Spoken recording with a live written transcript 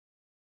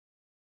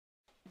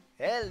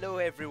Hello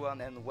everyone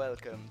and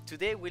welcome.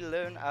 Today we'll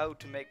learn how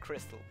to make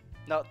crystal.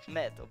 Not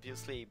meth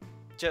obviously,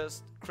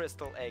 just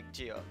crystal egg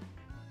geode.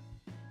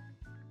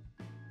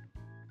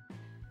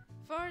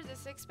 For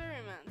this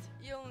experiment,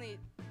 you'll need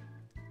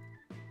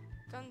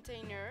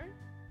container,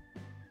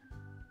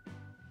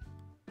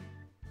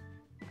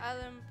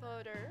 alum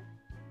powder,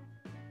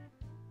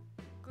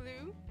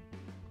 glue,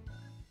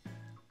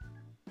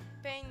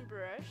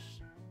 paintbrush,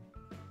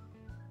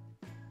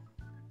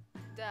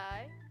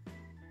 dye,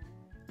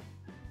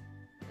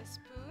 a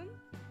spoon,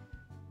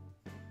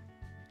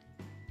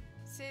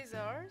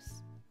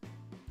 scissors,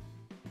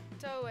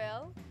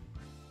 towel,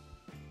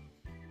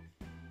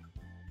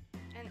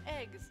 and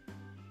eggs.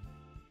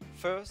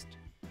 First,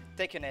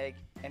 take an egg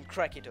and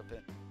crack it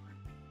open.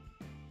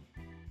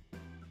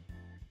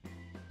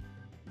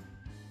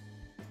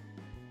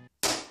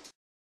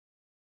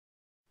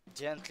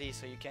 Gently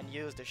so you can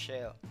use the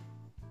shell.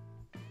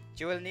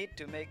 You will need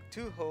to make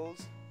 2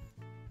 holes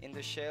in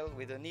the shell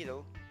with a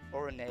needle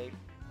or a nail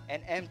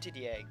and empty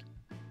the egg.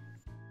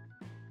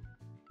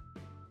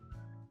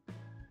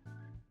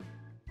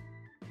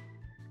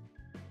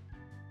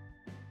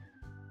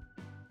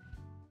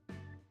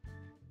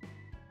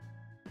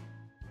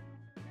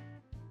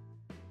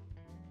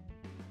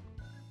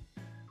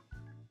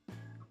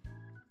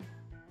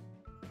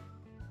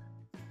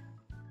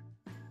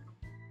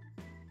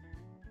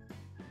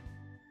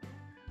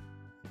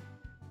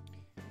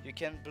 You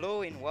can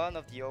blow in one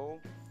of the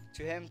holes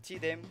to empty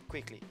them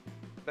quickly,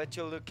 but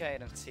you'll look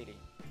kind of silly.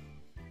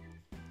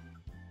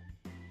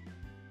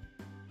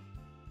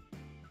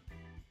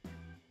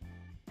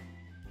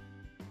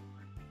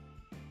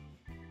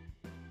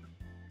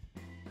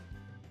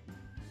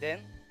 Then,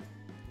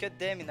 cut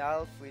them in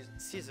half with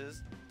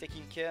scissors,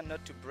 taking care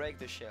not to break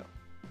the shell.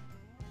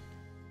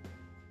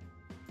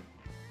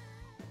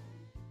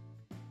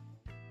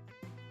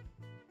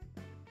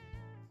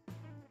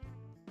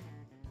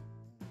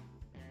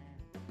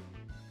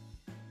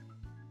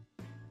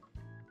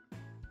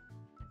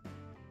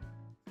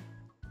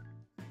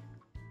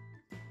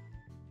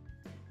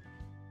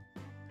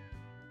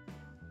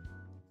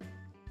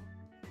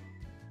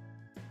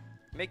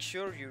 Make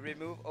sure you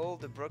remove all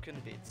the broken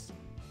bits.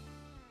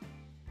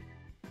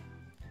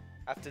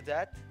 After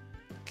that,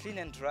 clean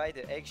and dry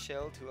the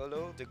eggshell to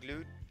allow the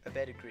glue a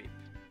better grip.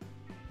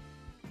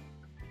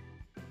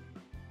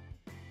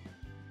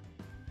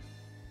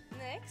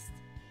 Next,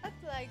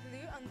 apply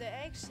glue on the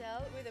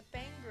eggshell with a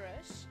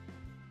paintbrush.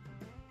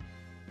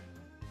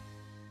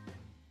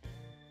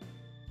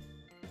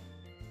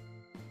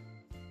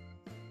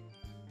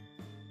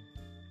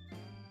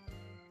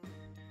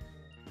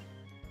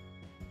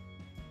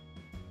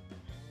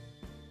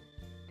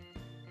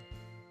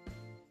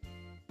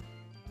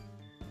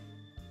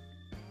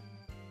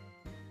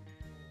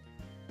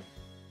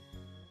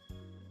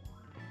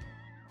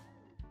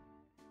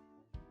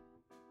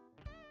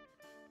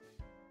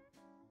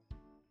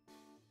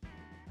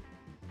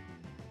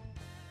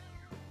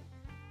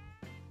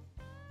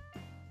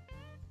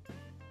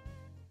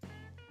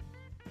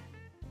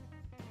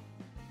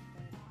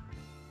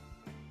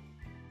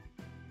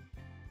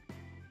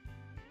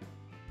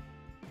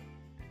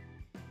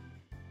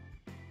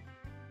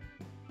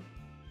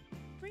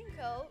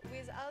 Sprinkle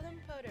with alum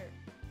powder.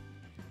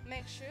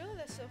 Make sure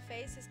the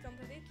surface is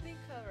completely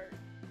covered.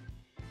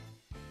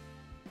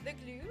 The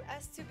glue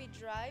has to be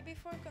dry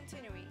before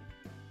continuing.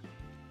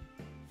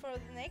 For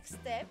the next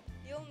step,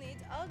 you'll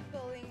need hot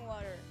boiling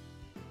water.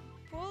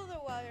 Pour the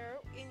water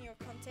in your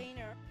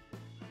container.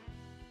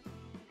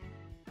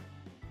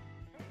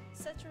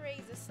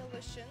 Saturate the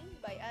solution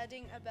by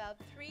adding about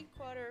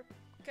 3/4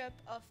 cup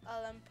of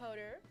alum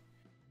powder.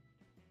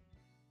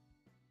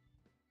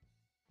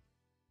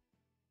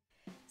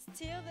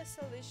 Stir the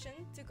solution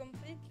to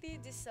completely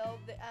dissolve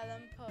the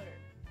alum powder.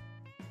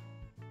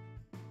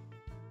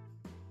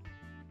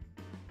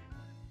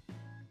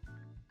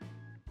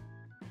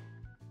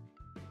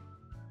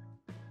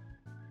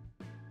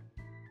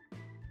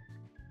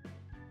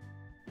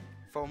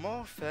 For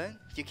more fun,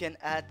 you can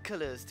add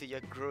colors to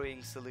your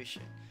growing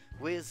solution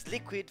with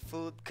liquid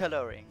food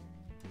coloring.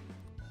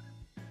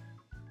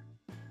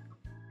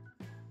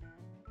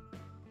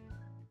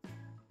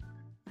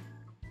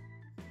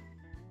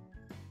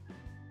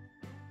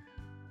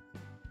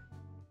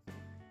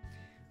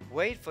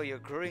 Wait for your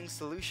growing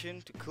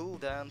solution to cool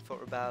down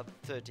for about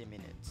 30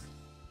 minutes.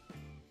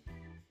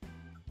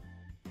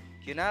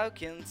 You now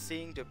can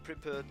sink the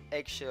prepared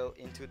eggshell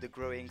into the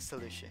growing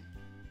solution.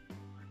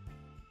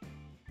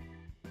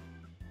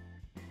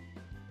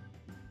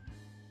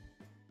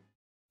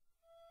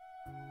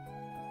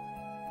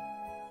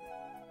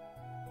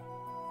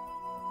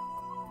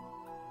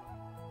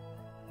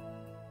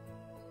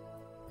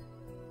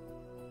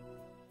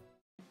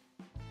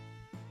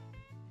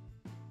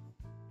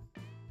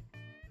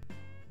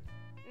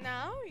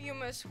 Now you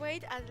must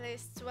wait at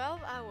least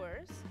 12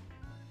 hours.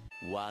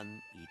 One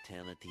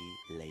eternity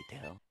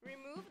later.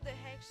 Remove the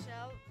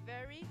eggshell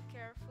very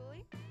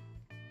carefully.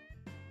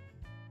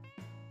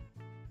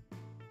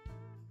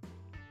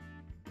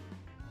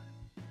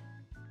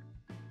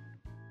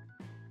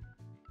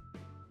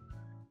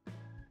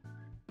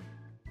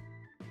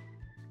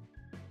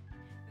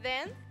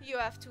 Then you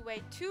have to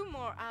wait 2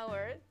 more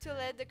hours to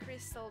let the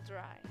crystal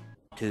dry.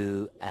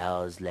 2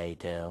 hours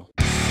later.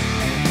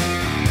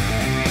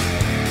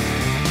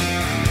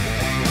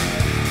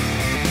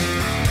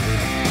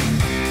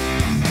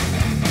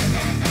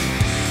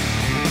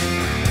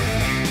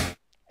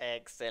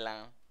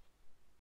 Excellent.